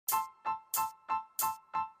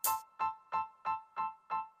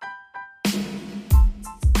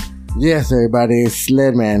Yes, everybody, it's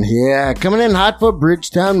Sledman. Yeah, coming in hot for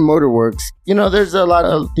Bridgetown Motorworks. You know, there's a lot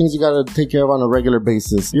of things you gotta take care of on a regular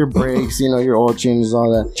basis. Your brakes, your oil changes, all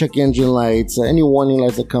that. Check engine lights, any warning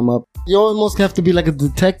lights that come up. You almost have to be like a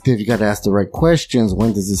detective. You gotta ask the right questions.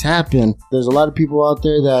 When does this happen? There's a lot of people out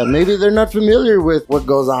there that maybe they're not familiar with what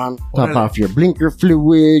goes on. Top off your blinker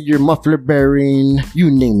fluid, your muffler bearing, you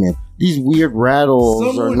name it. These weird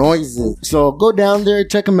rattles or noises. So go down there,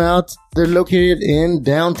 check them out. They're located in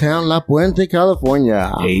downtown La Puente,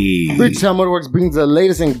 California. Hey. Bridgetown Motorworks brings the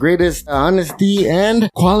latest and greatest honesty and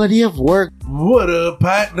quality of work. What up,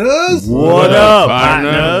 partners? What up,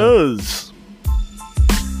 partners?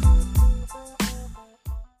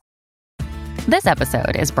 This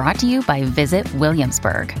episode is brought to you by Visit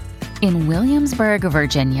Williamsburg. In Williamsburg,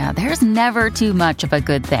 Virginia, there's never too much of a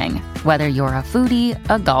good thing. Whether you're a foodie,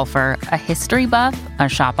 a golfer, a history buff, a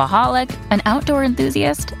shopaholic, an outdoor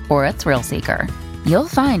enthusiast, or a thrill seeker, you'll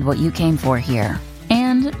find what you came for here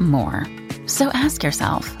and more. So ask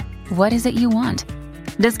yourself, what is it you want?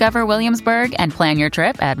 Discover Williamsburg and plan your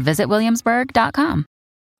trip at visitwilliamsburg.com.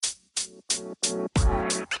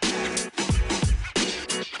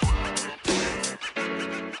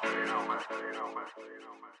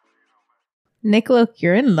 Nick, look,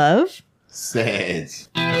 you're in love. Says.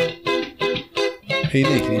 Hey,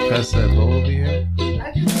 Nick, can you pass that bowl over here?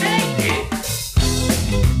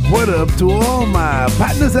 What up to all my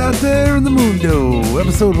partners out there in the mundo?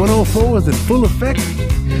 Episode 104 is in full effect.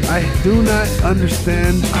 I do not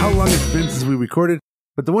understand how long it's been since we recorded,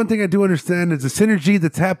 but the one thing I do understand is the synergy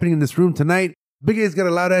that's happening in this room tonight. Big A's got a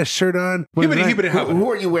loud ass shirt on. Who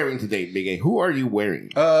are you wearing today, Big A? Who are you wearing?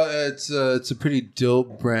 It's a pretty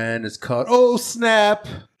dope brand. It's called Oh Snap.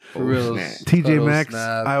 For real. TJ Maxx,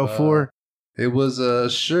 aisle 4. It was a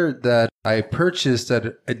shirt that I purchased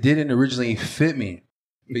that it didn't originally fit me.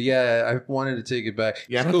 But yeah, I wanted to take it back.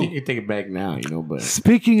 Yeah, I don't think you can take it back now, but...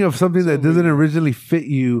 Speaking of something that doesn't originally fit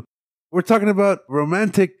you, we're talking about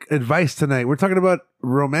romantic advice tonight. We're talking about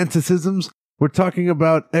romanticisms. We're talking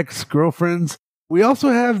about ex-girlfriends. We also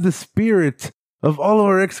have the spirit of all of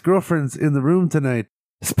our ex-girlfriends in the room tonight.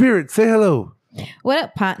 Spirit, say hello. What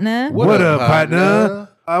up, partner? What up, partner?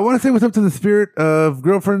 I want to say what's up to the spirit of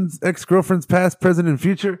girlfriends, ex-girlfriends, past, present, and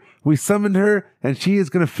future. We summoned her, and she is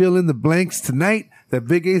going to fill in the blanks tonight that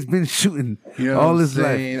Big A's been shooting all his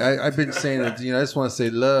life. I've been saying that, I just want to say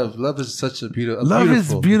love. Love is such a beautiful... Love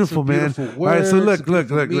is beautiful, man. All right, so look.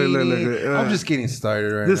 I'm just getting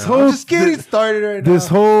started right now. This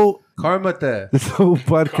whole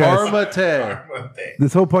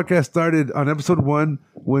podcast started on episode 1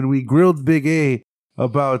 when we grilled Big A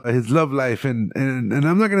about his love life, and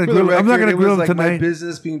I'm not gonna grill him tonight. My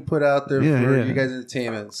business being put out there for you guys'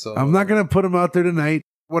 entertainment. So I'm not gonna put him out there tonight.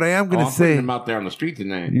 What I am gonna say, him out there on the street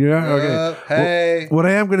tonight. Yeah, okay. Hey, what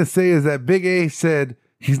I am gonna say is that Big A said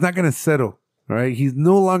he's not gonna settle. All right, he's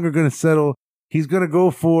no longer gonna settle. He's gonna go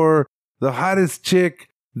for the hottest chick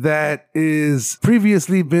that is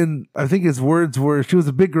previously been. I think his words were she was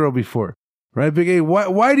a big girl before. Right, Big A?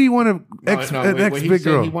 Why do you want an ex-big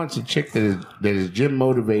girl? He wants a chick that is gym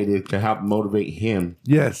motivated to help motivate him.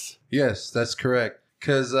 Yes, that's correct.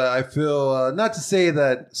 Because I feel, not to say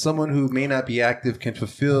that someone who may not be active can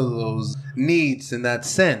fulfill those needs in that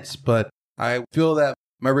sense, but I feel that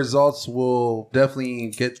my results will definitely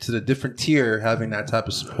get to the different tier having that type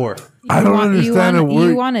of support. I don't understand a word.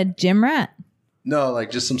 You want a gym rat? No, like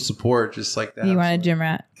just some support, just like that. You want a gym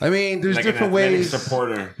rat? I mean, there's like different ways.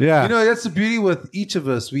 Supporter. Yeah. That's the beauty with each of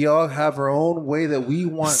us. We all have our own way that we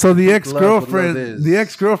want. So the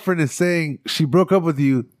ex-girlfriend is saying she broke up with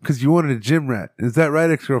you because you wanted a gym rat. Is that right,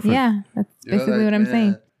 ex-girlfriend? Yeah, that's basically what I'm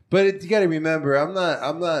saying. But you got to remember, I'm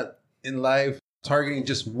not in life targeting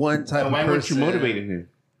just one type of person. Why weren't you motivating him?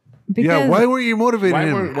 Because why weren't you motivating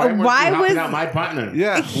him? Why was not my partner?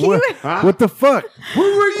 Yeah, what the fuck?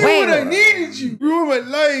 Where were you when I needed you? You were my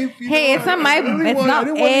life. It's not my. It's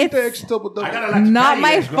not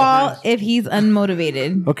my fault if he's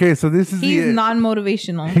unmotivated. Okay, so this is he's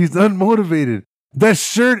non-motivational. He's unmotivated. That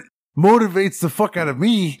shirt motivates the fuck out of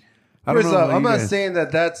me. I'm not saying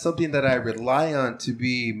that that's something that I rely on to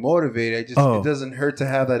be motivated. It doesn't hurt to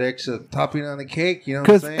have that extra topping on the cake. You know what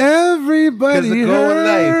I'm saying? Because everybody the goal in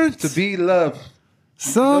life hurts. to be loved.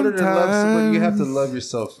 Sometimes. In order to love someone, you have to love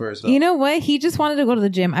yourself first. You know what? He just wanted to go to the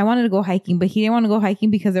gym. I wanted to go hiking, but he didn't want to go hiking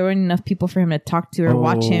because there weren't enough people for him to talk to or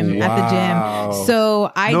watch him at the gym.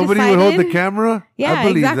 So nobody would hold the camera? Yeah,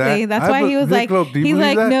 exactly. That's why he was like,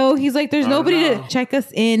 no, he's like, there's nobody to check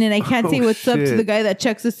us in, and I can't say what's up to the guy that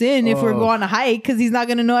checks us in if we're going on a hike because he's not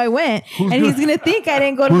going to know I went. He's going to think I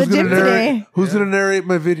didn't go to the gym today. Who's going to narrate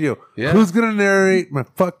my video? Yeah. Who's going to narrate my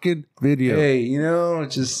fucking video. Hey,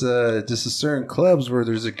 just a certain clubs where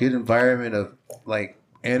there's a good environment of like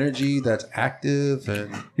energy that's active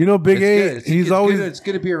and Big A. It's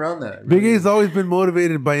good to be around that. Big A's always been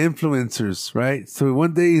motivated by influencers, right? So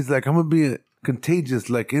one day he's like, I'm gonna be contagious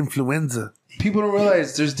like influenza. People don't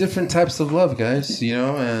realize there's different types of love, guys.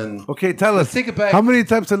 And okay, tell us. Think about how many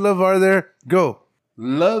types of love are there? Go.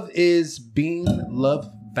 Love is being loved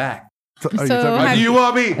back. So do you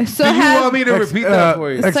want me? Want me to repeat that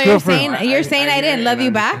for you? So you're saying I didn't love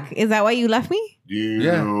you back? Is that why you left me?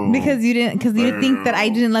 Yeah. Because you didn't think that I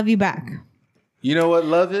didn't love you back. You know what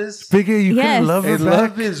love is? Big A, you couldn't love her back?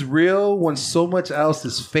 Love is real when so much else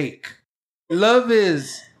is fake. Love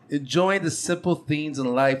is enjoying the simple things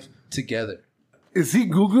in life together. Is he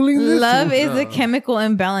Googling this? Love is a chemical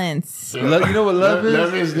imbalance. You know what love is?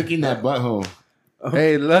 Love is licking that butthole.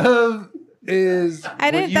 Hey, love is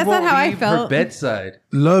that's not how I felt. Her bedside.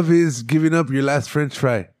 Love is giving up your last French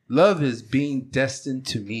fry. Love is being destined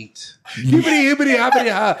to meet.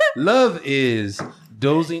 Love is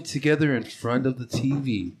dozing together in front of the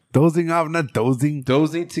TV. Dozing off, not dozing.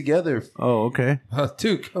 Dozing together. Oh, okay.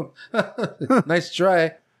 Dude, come. Nice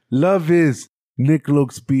try. Love is Nick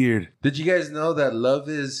Loke's beard. Did you guys know that love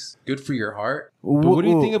is good for your heart? But what do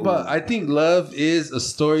you think about? I think love is a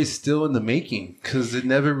story still in the making because it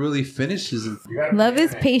never really finishes. Love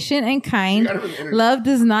is patient and kind. Love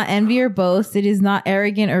does not envy or boast. It is not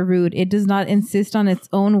arrogant or rude. It does not insist on its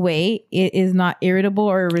own way. It is not irritable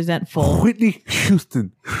or resentful. Whitney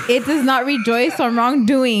Houston. It does not rejoice on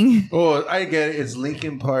wrongdoing. Oh, I get it. It's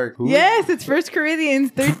Linkin Park. Who? Yes, it's 1 Corinthians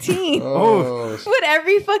 13. What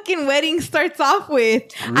every fucking wedding starts off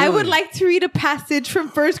with. Really? I would like to read a passage from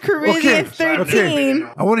 1 Corinthians 13. Okay.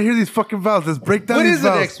 I want to hear these fucking vows. Let's break down these vows.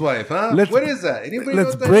 What is an ex-wife, huh? What is that? Anybody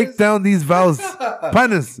let's break down these vows.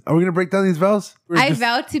 Partners, are we going to break down these vows? I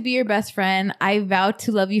vow to be your best friend. I vow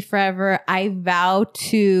to love you forever. I vow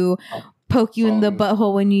to poke you in the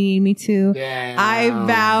butthole when you need me to. Damn. I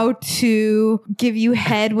vow to give you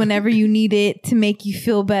head whenever you need it to make you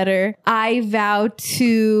feel better. I vow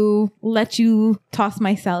to let you toss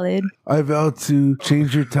my salad. I vow to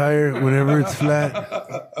change your tire whenever it's flat.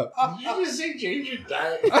 Did you just say change your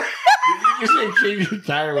tire? Did you just say change your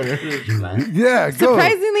tire whenever it's flat? Yeah, go.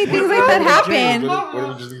 Surprisingly, things like that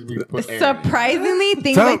happen. Surprisingly,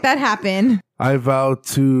 things like that happen. I vow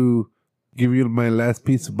to give you my last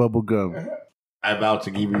piece of bubble gum. I vow to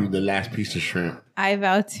give you the last piece of shrimp. I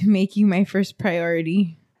vow to make you my first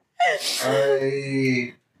priority.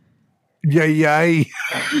 Yay.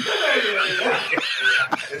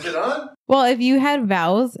 Is it on? Well, if you had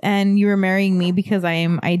vows and you were marrying me because I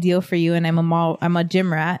am ideal for you and I'm a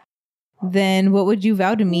gym rat, then what would you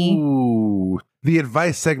vow to me? Ooh, the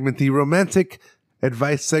advice segment, the romantic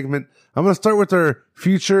advice segment. I'm going to start with our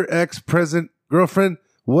future ex-present girlfriend.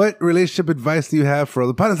 What relationship advice do you have for all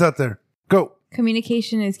the partners out there? Go.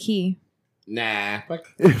 Communication is key. Nah.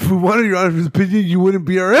 If we wanted your honest opinion, you wouldn't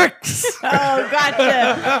be our ex. Oh,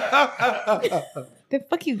 gotcha. Then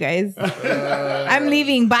fuck you guys. I'm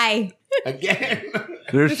leaving. Bye. Again.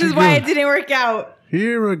 This is why it didn't work out.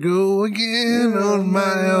 Here I go again on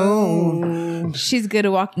my own. She's good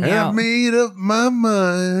at walking out. I've made up my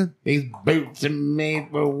mind. These boots are made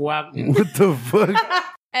for walking. What the fuck?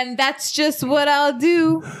 And that's just what I'll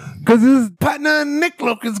do. Because his partner Nick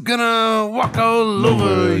Loke is gonna walk all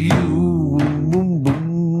over you. Boom, boom,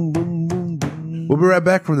 boom, boom, boom. We'll be right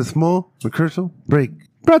back from the small commercial break.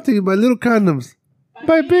 Brought to you by Little Condoms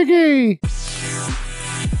by Big A.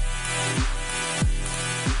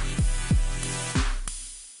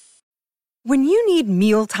 When you need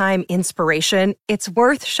mealtime inspiration, it's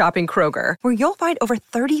worth shopping Kroger, where you'll find over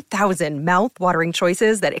 30,000 mouth-watering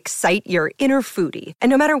choices that excite your inner foodie. And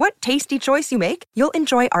no matter what tasty choice you make, you'll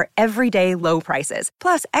enjoy our everyday low prices,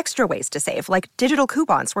 plus extra ways to save, like digital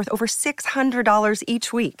coupons worth over $600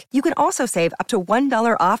 each week. You can also save up to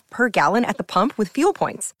 $1 off per gallon at the pump with fuel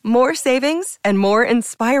points. More savings and more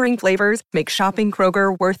inspiring flavors make shopping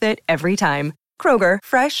Kroger worth it every time. Kroger,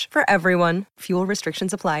 fresh for everyone. Fuel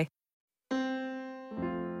restrictions apply.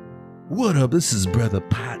 What up? This is Brother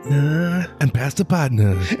Partner and Pastor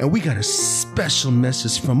Partner, and we got a special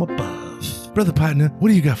message from above. Brother Partner, what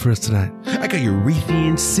do you got for us tonight? I got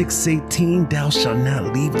Ephesians 6:18. Thou shalt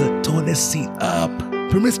not leave the toilet seat up.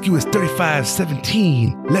 Promiscuous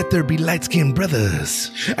 3517. Let there be light-skinned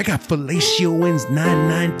brothers. I got Fellatio wins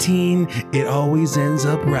 919. It always ends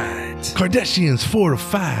up right. Kardashians 4 of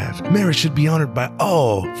 5. Marriage should be honored by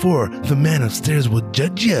all, for the man upstairs will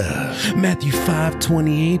judge ya. Matthew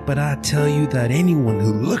 5:28. But I tell you that anyone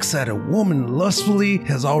who looks at a woman lustfully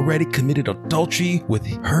has already committed adultery with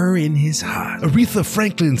her in his heart. Aretha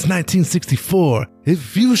Franklin's 1964.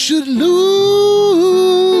 If you should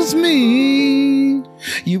lose me,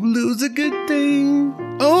 you lose a good thing.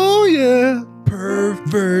 Oh yeah.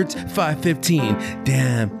 Pervert 515.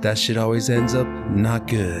 Damn, that shit always ends up not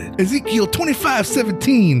good. Ezekiel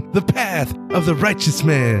 25:17. The path of the righteous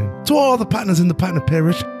man. To all the partners in the partner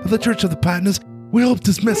parish of the Church of the Partners, we hope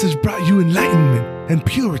this message brought you enlightenment and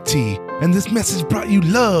purity. And this message brought you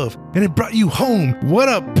love. And it brought you home. What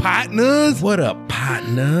up, partners? What up,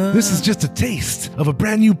 partner? This is just a taste of a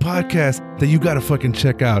brand new podcast that you gotta fucking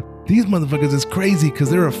check out. These motherfuckers is crazy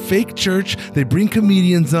because they're a fake church. They bring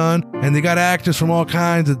comedians on. And they got actors from all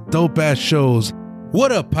kinds of dope-ass shows.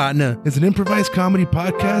 What up, partner? It's an improvised comedy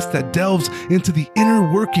podcast that delves into the inner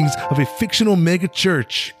workings of a fictional mega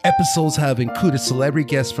church. Episodes have included celebrity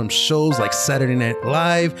guests from shows like Saturday Night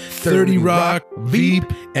Live, 30 Rock, Veep,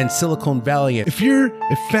 and Silicon Valley. If you're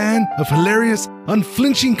a fan of hilarious,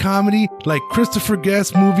 unflinching comedy like Christopher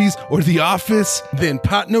Guest movies or The Office, then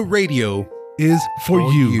Partner Radio is for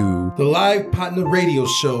you. The live Partner Radio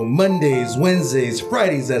show Mondays, Wednesdays,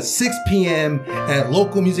 Fridays at 6 p.m. at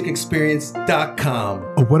localmusicexperience.com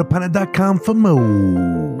or whatapartner.com for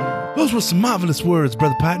more. Those were some marvelous words,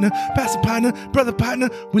 brother partner, pastor partner, brother partner.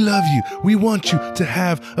 We love you. We want you to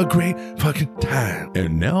have a great fucking time.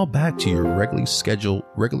 And now back to your regular schedule.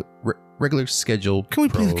 Can we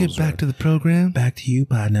please get back to the program? Back to you,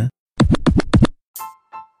 partner.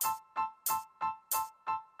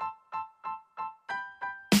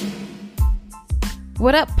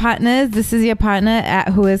 What up, partners? This is your partner at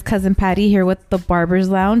Who is Cousin Patty here with The Barber's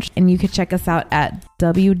Lounge, and you can check us out at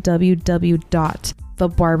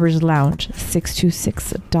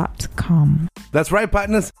www.thebarberslounge626.com. That's right,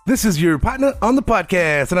 partners. This is your partner on the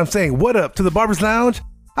podcast, and I'm saying what up to the Barber's Lounge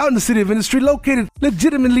out in the city of Industry, located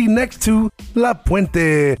legitimately next to La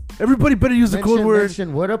Puente. Everybody better use the code word.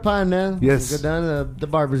 What up, partner? Yes. Go down to the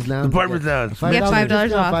Barber's Lounge. The Barber's Lounge. Get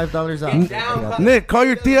 $5 off. $5 off. Nick, call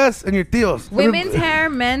your tias and your tios. Women's hair,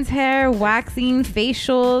 men's hair, waxing,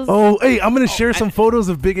 facials. Oh, hey, I'm going to share some photos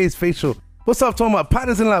of Big A's facial. What's up, talking about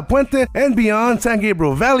partners in La Puente and beyond San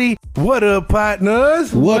Gabriel Valley. What up,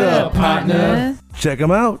 partners? What up, partner? Check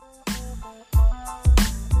them out.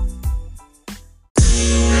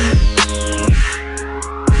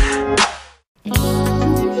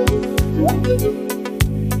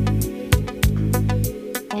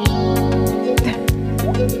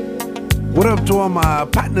 What up to all my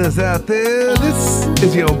partners out there? This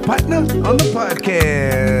is your partner on the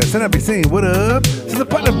podcast. And I'll be saying what up to the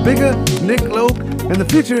partner bigger, Nick Loke, and the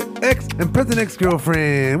future ex and present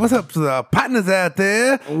ex-girlfriend. What's up to the partners out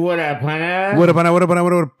there? What up, partner? What up, partner? What up, partner?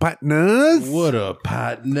 What up, partners? What up,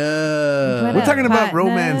 partner? We're talking about partners?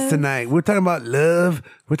 romance tonight. We're talking about love.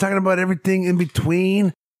 We're talking about everything in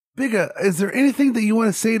between. Bigger, is there anything that you want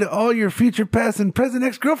to say to all your future, past, and present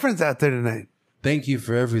ex-girlfriends out there tonight? Thank you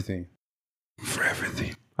for everything. For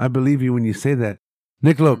everything. I believe you when you say that.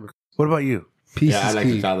 Nick Loke, what about you? Peace Yeah, is I like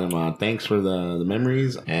key. to tell them thanks for the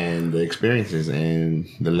memories and the experiences and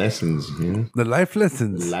the lessons, you know? The life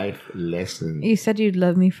lessons. Life lessons. You said you'd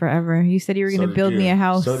love me forever. You said you were going to build me a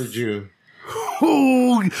house. So did you.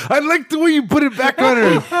 Oh, I like the way you put it back on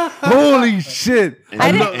her. Holy shit. And I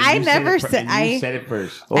you- didn't- and I you said never it said- You said it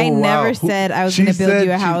first. Oh, I wow. never said I was She going to build said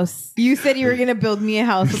you a she- house. You said you were going to build me a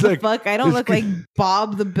house. What the like- fuck? I don't look like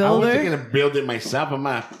Bob the I wasn't Builder. going to build it myself. I'm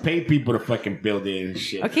going to pay people to fucking build it and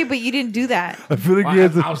shit. Okay, but you didn't do that. I feel like Well, you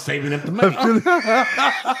had I to. was saving up the money.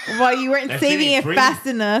 Well, you weren't That shit saving ain't it free. fast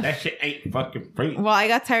enough. That shit ain't fucking free. Well, I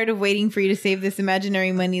got tired of waiting for you to save this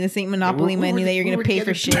imaginary money. This ain't Monopoly money that you're going to pay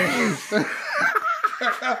for shit.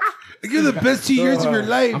 You're the best 2 years of your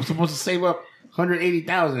life. I'm supposed to save up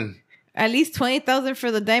 $180,000. At least $20,000 for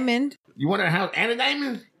the diamond. You want a house and a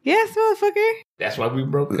diamond? Yes, motherfucker. That's why we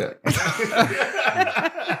broke up.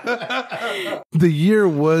 The year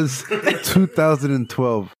was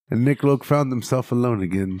 2012, and Nick Loke found himself alone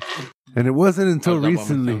again. And it wasn't until I was up on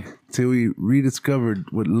recently myself. till he rediscovered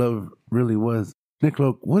what love really was. Nick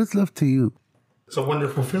Loke, what is love to you? It's a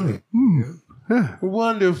wonderful feeling.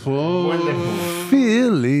 Wonderful. Wonderful.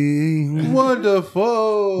 Feeling.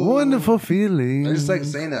 Wonderful. Wonderful feeling. I just like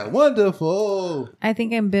saying that. Wonderful. I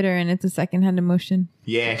think I'm bitter and it's a secondhand emotion.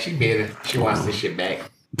 Yeah, she bitter. She wants this shit back.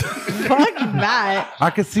 Fuck that. I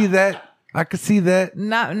could see that. I could see that.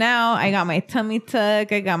 Not now. I got my tummy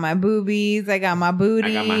tuck. I got my boobies. I got my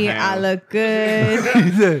booty. I got my I hands. look good.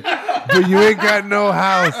 He said, but you ain't got no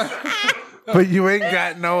house. But you ain't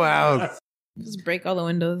got no house. Just break all the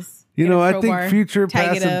windows. You Get know, a I think crowbar, future, tag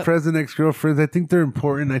past, it and up. present ex-girlfriends, I think they're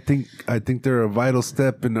important. I think they're a vital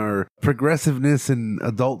step in our progressiveness in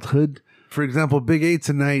adulthood. For example, Big A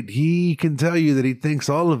tonight, he can tell you that he thanks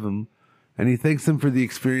all of them, and he thanks them for the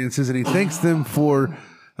experiences, and he thanks them for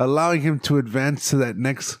allowing him to advance to that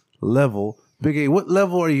next level. Big A, what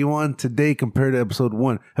level are you on today compared to episode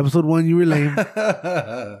 1? Episode 1, you were lame.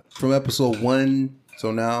 From episode 1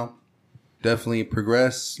 till now, definitely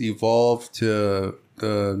progress, evolve to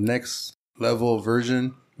the next level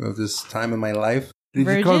version of this time in my life. Did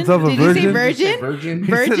you call Virgin? himself a Did you say virgin? virgin? Virgin?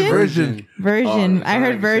 He said Virgin? virgin. Virgin. Oh, I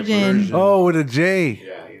heard it's virgin. virgin. Oh, with a J.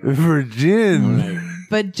 Yeah. Virgin.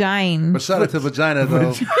 Vagine. But shout out to Vagina,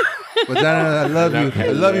 though. Vagina, I love you. I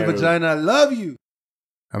love you, Vagina. I love you.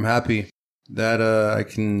 I'm happy that I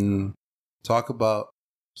can talk about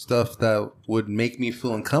stuff that would make me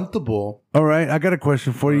feel uncomfortable. All right, I got a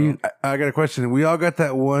question for you. I got a question. We all got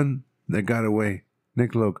that one that got away.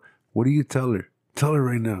 Nick Loke, what do you tell her? Tell her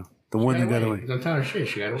right now. The one that got away. Don't tell her shit.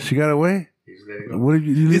 She got away. She got away? He's letting go. What if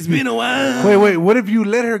you It's been a while. Wait. What if you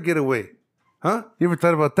let her get away? Huh? You ever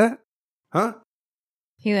thought about that? Huh?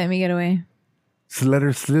 He let me get away. Just let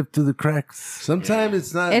her slip through the cracks. Sometimes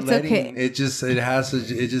it's not It's letting, okay. it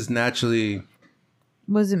just naturally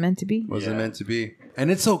Was it meant to be? wasn't meant to be. And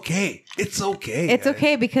it's okay. It's okay. It's guys.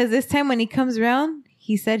 okay because this time when he comes around,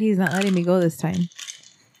 he said he's not letting me go this time.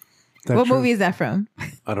 That's What true. movie is that from?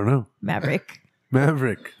 I don't know. Maverick.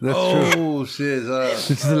 Maverick. That's true. Oh, shit.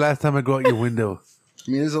 This is the last time I go out your window.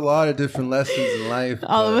 I mean, there's a lot of different lessons in life.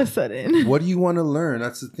 All of but a sudden. What do you want to learn?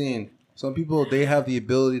 That's the thing. Some people, they have the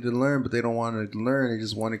ability to learn, but they don't want to learn. They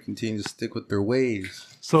just want to continue to stick with their ways.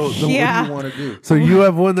 So, So Yeah. what do you want to do? so you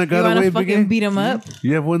have one that You got want away, to Big fucking A? beat him up?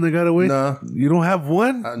 You have one that got away? No. You don't have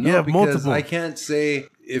one? No, you have because multiple. I can't say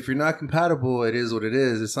if you're not compatible, it is what it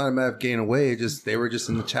is. It's not a matter of getting away. It just they were just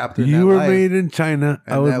in the chapter. in You that were life. made in China.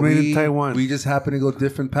 I And was that made in Taiwan. We just happen to go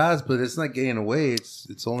different paths, but it's not getting away.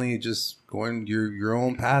 It's only just going your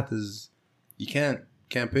own path. Is you can't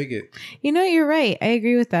pick it. You know, you're right. I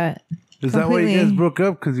agree with that. Is that why you guys completely. broke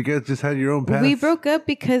up? Because you guys just had your own path? We broke up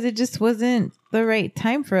because it just wasn't the right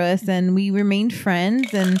time for us, and we remained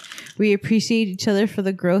friends, and we appreciate each other for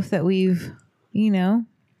the growth that we've,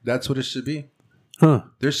 That's what it should be. Huh.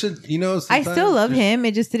 There should I sometimes still love there's- him.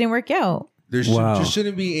 It just didn't work out. There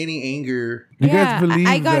shouldn't be any anger. You guys believe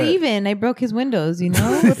I got that- even. I broke his windows, with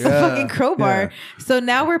the Yeah, fucking crowbar. So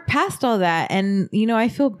now we're past all that, and I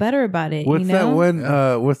feel better about it. What's you that know?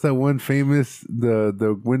 one? What's that one famous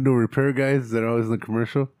the window repair guys that are always in the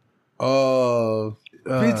commercial? Oh,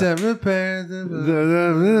 pretend repair.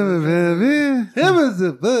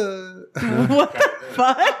 What the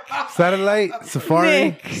fuck? Satellite Safari.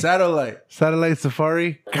 Nick. Satellite.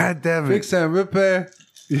 Safari. God damn it! Fix and repair.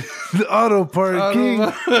 The auto part king.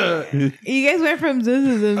 You guys went from zum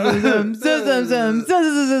zum zum zum zum zum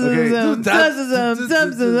zum zum zum zum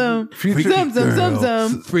zum zum zum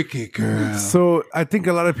zum. Freaky girl. So I think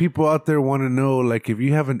a lot of people out there want to know, like, if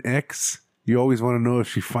you have an ex, you always want to know if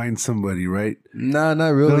she finds somebody, right? Nah, not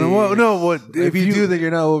really. What If you do, then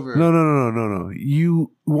you're not over. No.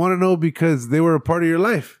 You want to know because they were a part of your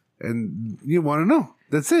life, and you want to know.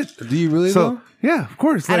 That's it. Do you really So though? yeah, of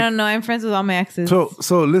course. I Like, don't know. I'm friends with all my exes.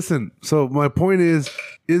 So listen. So my point is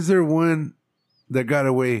there one that got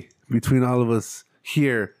away between all of us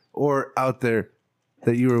here or out there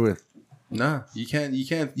that you were with? Nah, you can't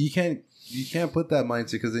put that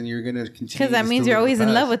mindset because then you're gonna continue. Because that means you're always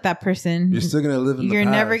in love with that person. You're still gonna live in the You're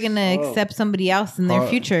past. never gonna accept somebody else in their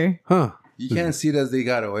future. Huh? You can't see it as they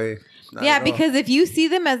got away. Not Yeah, at all. because if you see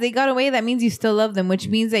them as they got away, that means you still love them, which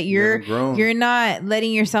means that haven't grown. you're not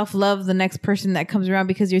letting yourself love the next person that comes around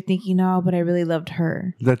because you're thinking, oh, but I really loved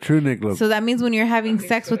her. Is that true, Nick? Look. So that means when you're having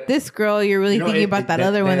sex with this girl, you're really thinking about that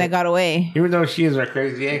other one that got away. Even though she is our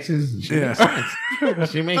crazy exes, she makes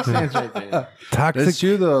sense. She makes sense right there. Toxic. That's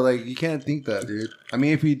true though. Like you can't think that, dude. I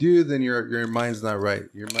mean, if you do, then your mind's not right.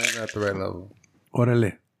 Your mind's not at the right level.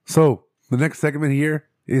 Orale. So the next segment here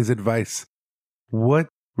is advice. What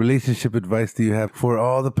relationship advice do you have for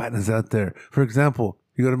all the partners out there? For example,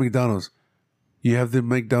 you go to McDonald's. You have the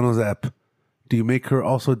McDonald's app. Do you make her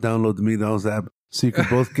also download the McDonald's app so you can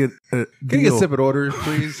both get a Can you get deal? separate orders,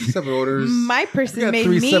 please? Separate orders. My We person got made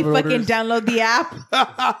 3 me separate fucking orders. download the app.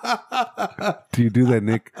 Do you do that,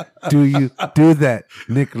 Nick? Do you do that,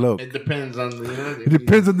 Nick Loke? It depends on It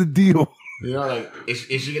depends on the deal. like is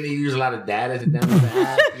she gonna use a lot of data to download the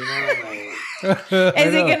app?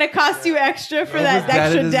 Is it gonna cost you extra for that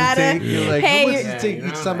extra data? You're like, Hey, how much does it take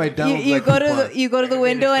each time I download you like go to coupon? you go to the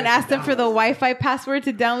window and ask them for the Wi-Fi password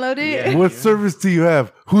to download it. What service do you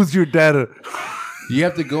have? Who's your data? You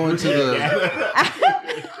have to go into the.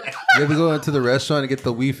 You have to go into the restaurant and get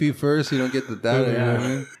the Wi-Fi first. You don't get the data. You know what I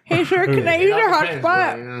mean? Hey, sir, can I use your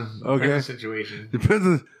hotspot? Okay. Situation. Depends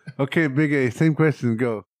on, okay, Big A, same question,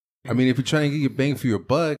 go. I mean, if you're trying to get your bang for your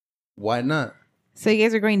buck, why not? So you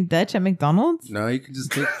guys are going Dutch at McDonald's? No, you can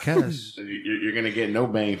just take cash. So you're gonna get no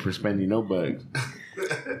bang for spending no bugs.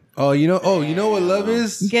 You know what love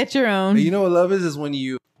is? Get your own. You know what love is when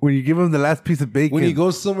you When you give them the last piece of bacon. when you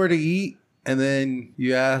go somewhere to eat and then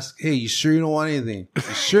you ask, "Hey, you sure you don't want anything? You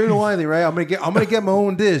sure you don't want anything, right? I'm gonna get my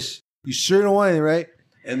own dish. You sure you don't want anything, right?"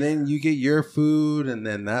 And then you get your food, and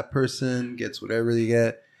then that person gets whatever they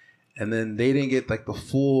get, and then they didn't get like the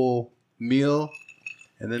full meal,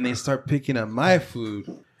 and then they start picking up my food,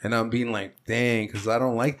 and I'm being like, "Dang," because I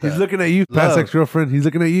don't like that. He's looking at you, Love. past ex-girlfriend. He's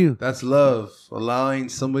looking at you. That's love, allowing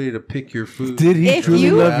somebody to pick your food. Did he If truly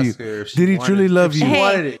you- love you? Ask her if she Did he wanted truly it. love If you? She Hey.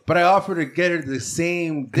 wanted it, but I offered to get her the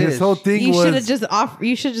same dish. His whole thing You should have was just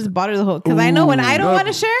You should just bought her the whole. Because I know when I don't no. want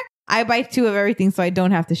to share, I buy 2 of everything, so I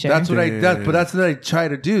don't have to share. That's what that's what I try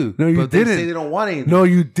to do. No, you but they didn't. say they don't want anything. no,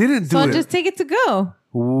 you didn't do so it. just take it to go.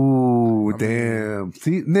 Ooh, damn.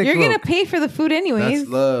 See, Nick, You're gonna look, pay for the food anyways. That's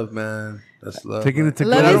love, man. That's love. taking man. it to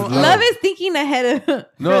Love go. is don't- love is thinking ahead of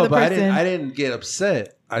No, for the but person. I didn't get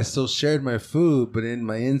upset. I still shared my food, but in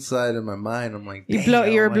my inside of my mind, I'm like, You "Dang, blow- I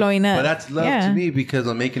don't you're like-" blowing up. But that's love Yeah. to me because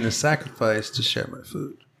I'm making a sacrifice to share my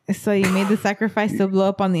food. So you made the sacrifice to blow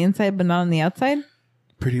up on the inside, but not on the outside.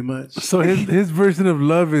 Pretty much. So his version of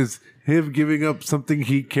love is him giving up something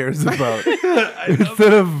he cares about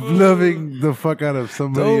instead of loving the fuck out of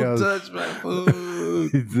somebody Don't else. touch my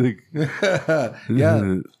food. He's like,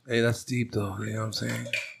 Yeah. Hey, that's deep though. You know what I'm saying?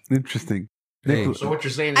 interesting. Hey. Nick, So what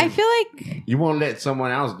you're saying is I feel like you won't let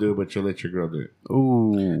someone else do it, but you'll let your girl do it.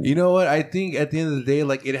 ooh, You know what? I think at the end of the day,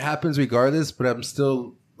 like it happens regardless, but I'm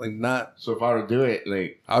still like not. So if I were to do it,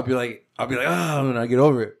 like, I'll be like, oh, and I get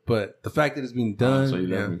over it. But the fact that it's being done, so you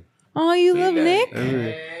love yeah. me. oh, you love Nick.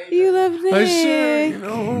 You love Nick. I sure, you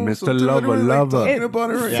know, Mr. sometimes I Lover, don't like lover. talking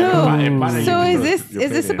about it right So, now. if I know so you is do it, this you'll is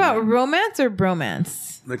pay this them. about romance or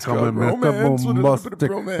bromance? Let's come go. on, Mr. Romance, what a little bit of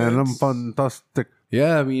Bombastic, and I'm romance. fantastic.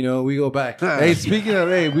 Yeah, I mean, you know, we go back. Hey, speaking of,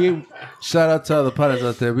 we shout out to all the potters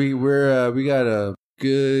out there. We got a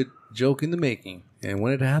good joke in the making, and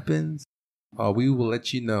when it happens, we will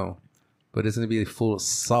let you know. But it's gonna be full of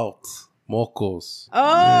salt, mocos.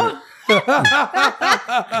 Oh,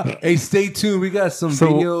 Hey, stay tuned. We got some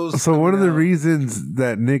videos. So one of the coming out. reasons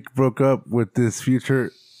that Nick broke up with this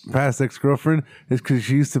future past ex-girlfriend is because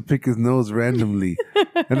she used to pick his nose randomly.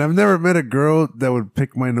 And I've never met a girl that would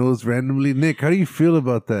pick my nose randomly. Nick, how do you feel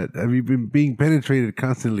about that? Have you been being penetrated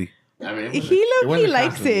constantly? I mean, He low-key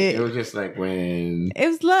likes it. It was just like when it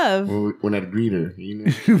was love. when I'd greet her, you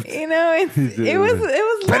know. You know, it was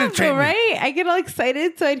love, Penetrate though, me. right? I get all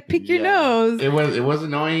excited, so I'd pick your Yeah. nose. It was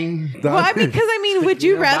annoying. Well, I mean, because I mean, would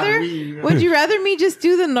you Yeah, bother rather? me, you know? Would you rather me just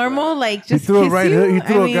do the normal, like He just threw a kiss right you? hook. He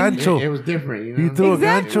threw I a mean, gancho. It was different, you know. He threw a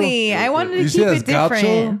gancho. exactly. I wanted to You keep see it that's gaucho?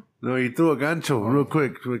 different. No, he threw a gancho real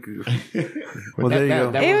quick. Well, That- there you that-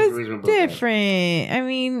 go. that It was the was reason we broke up. different. I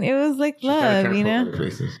mean, it was like She kinda love, tried to you poke know. other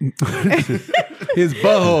places. His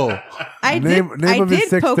butthole. I Name of his did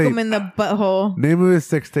sex poke tape. him in the butthole. Name of his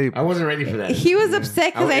sex tape. I wasn't ready for that. He was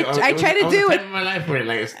upset because I tried to do it. it. In my life where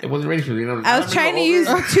like it wasn't ready for me. You know, I was trying to use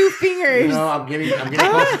 2 fingers. You know, I'm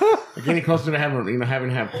getting closer to having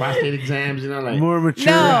to have prostate exams. You know, like More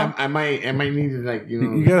mature. No. I might need to like you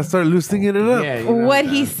know. You gotta start loosening it up. Yeah, you know, What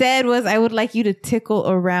he said was, "I would like you to tickle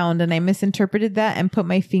around," and I misinterpreted that and put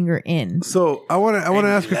my finger in. So I want to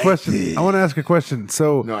ask a question. I want to ask a question.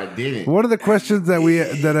 So No, I didn't. one of the questions that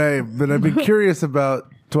I've been curious about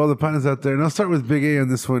to all the partners out there, and I'll start with Big A on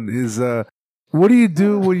this one, is what do you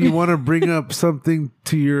do when you want to bring up something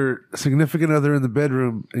to your significant other in the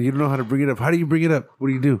bedroom and you don't know how to bring it up? How do you bring it up? What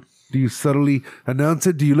do you do? Do you subtly announce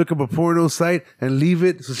it? Do you look up a porno site and leave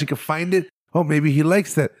it so she can find it? Oh, maybe he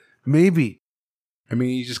likes that. Maybe. I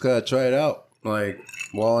mean, you just gotta try it out. Like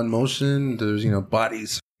while in motion, there's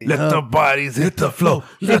bodies. Let the bodies hit the floor.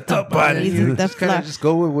 Let the bodies. Hit the Just kind floor. of just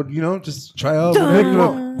go with what just try out.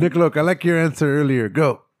 Nick, look, I like your answer earlier.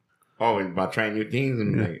 Go. Oh, and about trying new things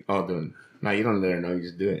and like doing. No, you don't let her know. You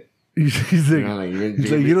just do it. He's You like, know, like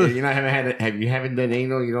he's like, you don't. you know, haven't done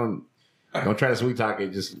anal. You don't try to sweet talk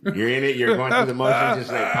it. Just you're in it. You're going through the motions.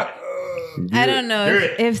 Just like I don't know. do If,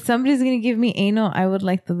 it. if somebody's gonna give me anal, I would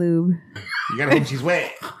like the lube. You gotta hope she's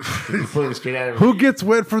wet. You pull it straight out of her. Who gets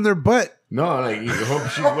wet from their butt? No, like you hope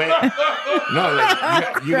she's wet. No,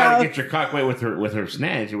 like, you gotta get your cock wet with her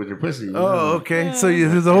snatch, with her pussy. You know? Oh, okay. So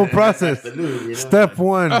there's a whole process. That's the lube, you know? Step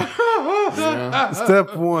one. You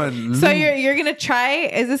Step one. So you're gonna try?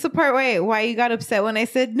 Is this the part why you got upset when I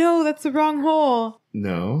said no? That's the wrong hole.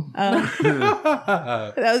 No.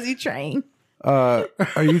 That was you trying. Are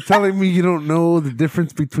you telling me you don't know the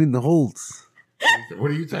difference between the holes? What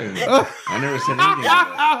are you talking about? I never said anything like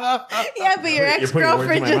that. Yeah, but your You're putting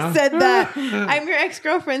ex-girlfriend words in my just mouth? said that. I'm your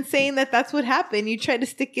ex-girlfriend saying that's what happened. You tried to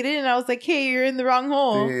stick it in, and I was like, "Hey, you're in the wrong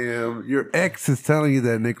hole." Damn, your ex is telling you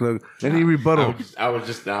that, Nick. Look, any rebuttal? I was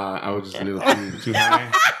just a little too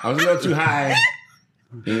high. I was a little too high.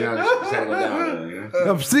 You know, I just had to go down. You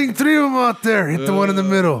know? I'm seeing 3 of them out there. Hit the one in the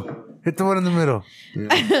middle. Hit the one in the middle.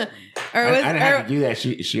 I didn't have to do that.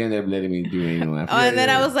 She ended up letting me do it anyway. And then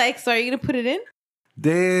I was like, "So are you gonna put it in?"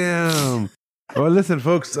 Damn. Well, listen,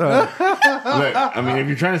 folks. Look, I mean, if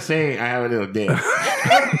you're trying to say I have a little dick,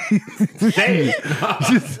 say it.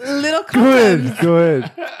 Little Go condoms. ahead. Go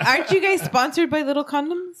ahead. Aren't you guys sponsored by Little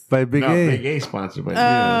Condoms? By Big No, A. Big A sponsored by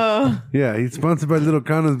Oh, Yeah, he's sponsored by Little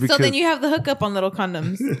Condoms because. so then you have the hookup on Little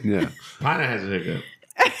Condoms. Yeah. Pana has a hookup.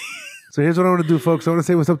 So here's what I want to do, folks. I want to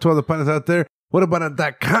say what's up to all the partners out there.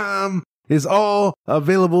 Whatabout.com is all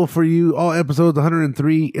available for you. All episodes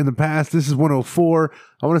 103 in the past. This is 104.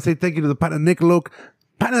 I want to say thank you to the partner Nick Loke,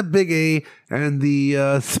 partner Big A, and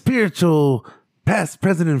the spiritual past,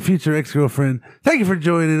 present, and future ex-girlfriend. Thank you for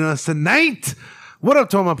joining us tonight. What up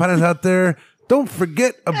to all my partners out there? Don't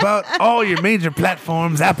forget about all your major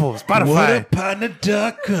platforms, Apple, Spotify.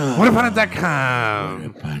 Whatapartner.com.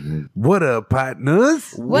 Whatapartner.com. What up,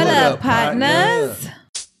 partners? What up, partners?